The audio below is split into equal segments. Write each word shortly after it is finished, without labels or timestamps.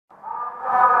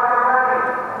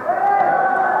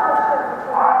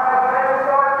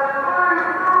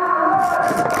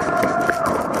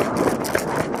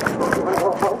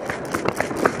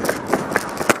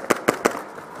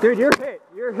Dude, you're hit.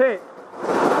 You're hit.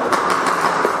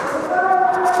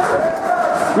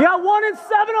 You got one in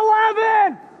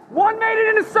 7-Eleven. One made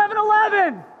it into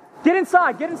 7-Eleven. Get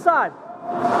inside. Get inside.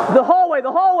 The hallway.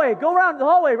 The hallway. Go around the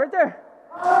hallway right there.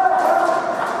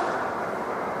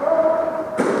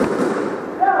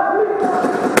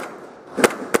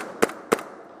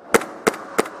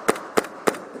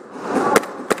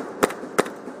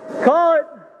 Call it.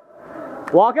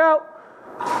 Walk out.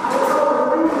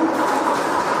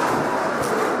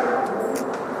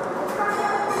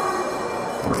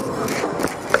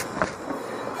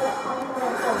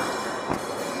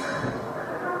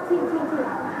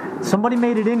 Somebody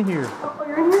made it in here. Oh,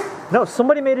 you're in here? No,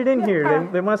 somebody made it in here.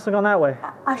 They must have gone that way.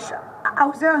 I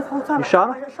was there the whole time. You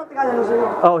shot him? I shot the guy that was in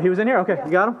here. Oh, he was in here? Okay, Yeah.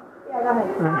 You got him? Yeah, I got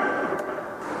him.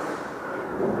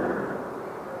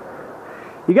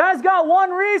 You guys got one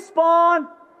respawn.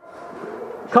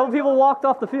 A couple people walked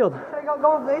off the field. Should I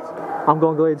go with Blades? I'm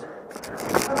going Glades.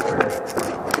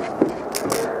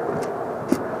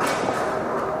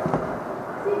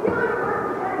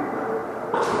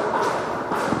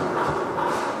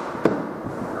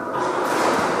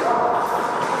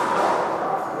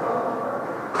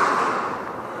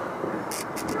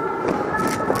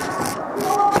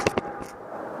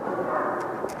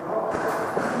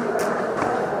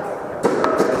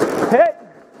 Hit!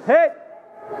 Hit!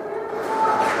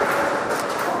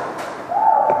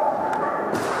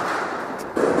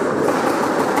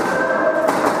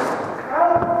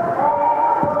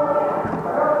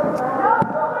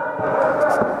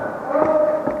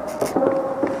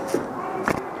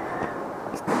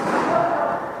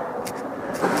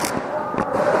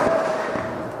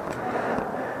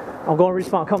 I'm going to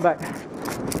respawn. Come back.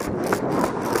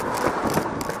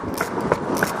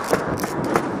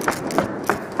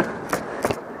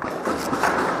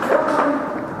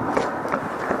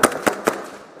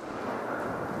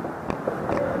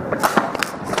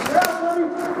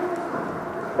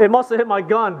 It must have hit my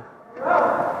gun.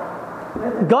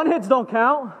 Gun hits don't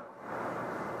count.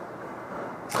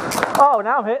 Oh,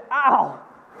 now I'm hit. Ow!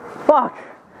 Fuck.